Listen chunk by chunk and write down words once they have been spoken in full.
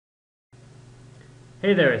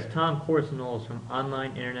Hey there, it's Tom Corson-Knowles from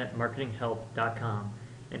OnlineInternetMarketingHelp.com,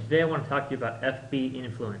 and today I want to talk to you about FB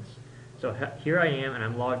Influence. So here I am, and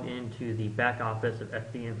I'm logged into the back office of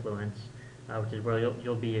FB Influence, which is where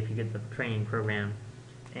you'll be if you get the training program.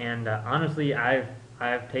 And honestly, I've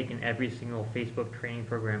taken every single Facebook training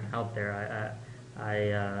program out there.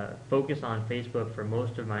 I focus on Facebook for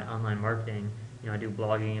most of my online marketing. You know, I do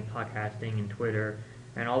blogging and podcasting and Twitter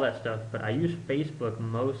and all that stuff, but I use Facebook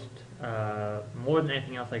more than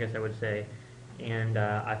anything else, I guess I would say, and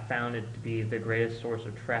I found it to be the greatest source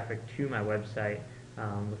of traffic to my website,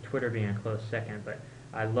 with Twitter being a close second. But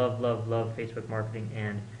I love Facebook marketing,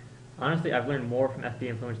 and honestly, I've learned more from FB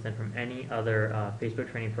Influence than from any other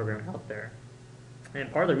Facebook training program out there.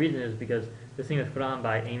 And part of the reason is because this thing was put on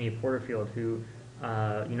by Amy Porterfield, who,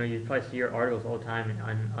 you probably see her articles all the time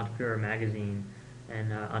on Entrepreneur Magazine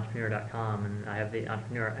and entrepreneur.com, and I have the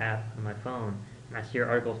Entrepreneur app on my phone, and I see her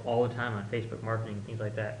articles all the time on Facebook marketing and things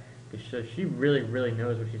like that. So she really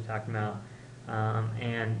knows what she's talking about,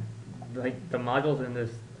 and like the modules in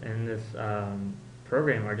this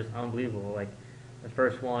program are just unbelievable. Like the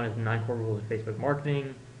first one is 9 core rules of Facebook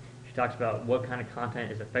marketing. She talks about what kind of content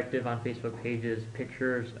is effective on Facebook pages.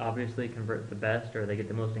 Pictures obviously convert the best, or they get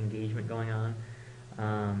the most engagement going on.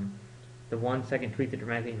 The 1-second tweet that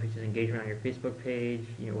dramatically increases engagement on your Facebook page,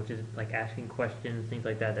 which is like asking questions, things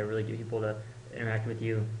like that really get people to interact with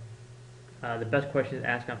you. The best questions to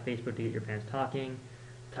ask on Facebook to get your fans talking.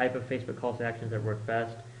 Type of Facebook call to actions that work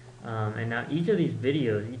best. And now each of these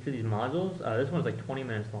videos, each of these modules, this one's like 20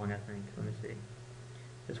 minutes long, I think. Let me see.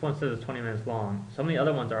 This one says it's 20 minutes long. Some of the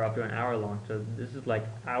other ones are up to an hour long, so this is like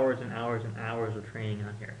hours and hours and hours of training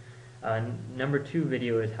on here. Number 2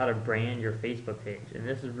 video is how to brand your Facebook page, and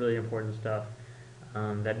this is really important stuff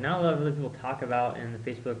that not a lot of other people talk about in the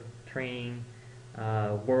Facebook training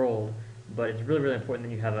world, but it's really important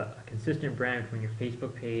that you have a consistent brand between your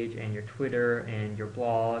Facebook page and your Twitter and your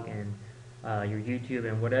blog and your YouTube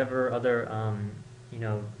and whatever other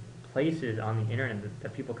places on the internet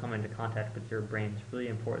that people come into contact with your brand. It's really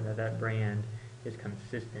important that brand is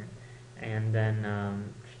consistent. And then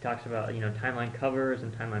she talks about timeline covers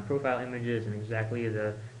and timeline profile images and exactly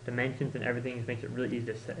the dimensions and everything. It makes it really easy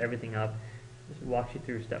to set everything up. Just walks you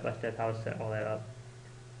through step by step how to set all that up.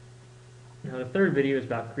 Now the third video is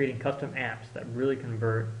about creating custom apps that really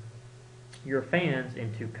convert your fans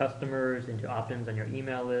into customers, into opt-ins on your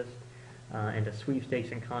email list, into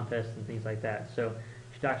sweepstakes and contests and things like that. So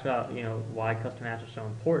she talks about why custom apps are so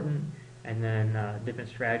important, and then different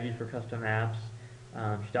strategies for custom apps.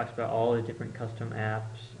 She talks about all the different custom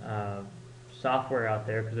apps software out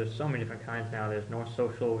there, because there's so many different kinds now. There's North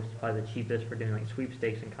Social, which is probably the cheapest for doing like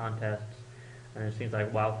sweepstakes and contests, and there's things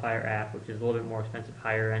like Wildfire app, which is a little bit more expensive,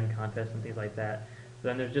 higher end contests and things like that. But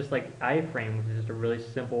then there's just like iFrame, which is just a really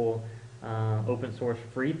simple open source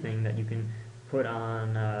free thing that you can put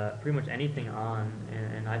on pretty much anything on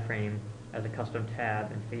an iFrame as a custom tab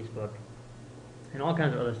in Facebook, and all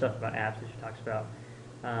kinds of other stuff about apps that she talks about.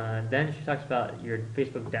 Then she talks about your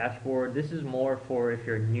Facebook dashboard. This is more for if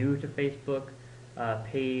you're new to Facebook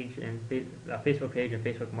page and Facebook page and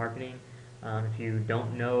Facebook marketing. If you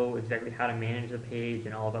don't know exactly how to manage the page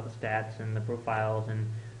and all about the stats and the profiles and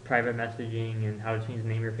private messaging and how to change the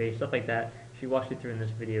name of your page, stuff like that, she walks you through in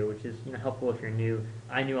this video, which is helpful if you're new.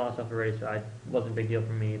 I knew all that stuff already, so it wasn't a big deal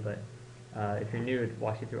for me, but if you're new, it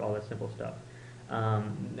walks you through all that simple stuff.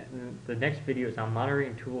 The next video is on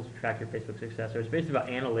monitoring tools to track your Facebook success. So it's basically about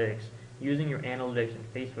analytics, using your analytics in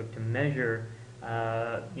Facebook to measure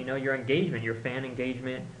your engagement, your fan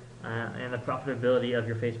engagement, and the profitability of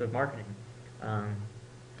your Facebook marketing.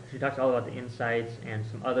 She talks all about the insights and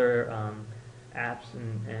some other apps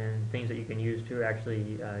and things that you can use to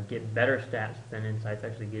actually get better stats than Insights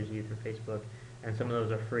actually gives you through Facebook, and some of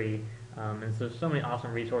those are free. And so many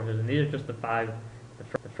awesome resources, and these are just the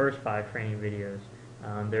first 5 training videos.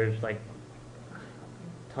 There's like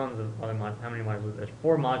tons of other modules. How many modules? There's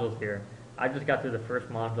 4 modules here. I just got through the first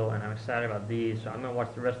module, and I'm excited about these, so I'm going to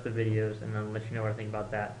watch the rest of the videos and then let you know what I think about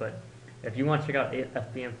that. But if you want to check out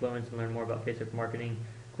FB Influence and learn more about Facebook marketing,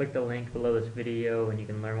 click the link below this video and you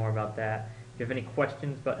can learn more about that. If you have any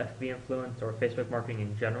questions about FB Influence or Facebook marketing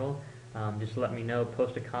in general, just let me know.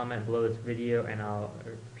 Post a comment below this video and I'll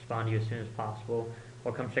respond to you as soon as possible.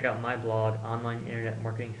 Or come check out my blog,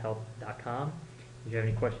 OnlineInternetMarketingHelp.com. If you have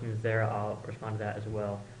any questions there, I'll respond to that as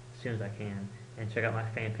well as soon as I can. And check out my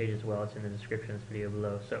fan page as well. It's in the description of this video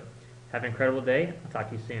below. So have an incredible day. I'll talk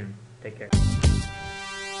to you soon. Take care.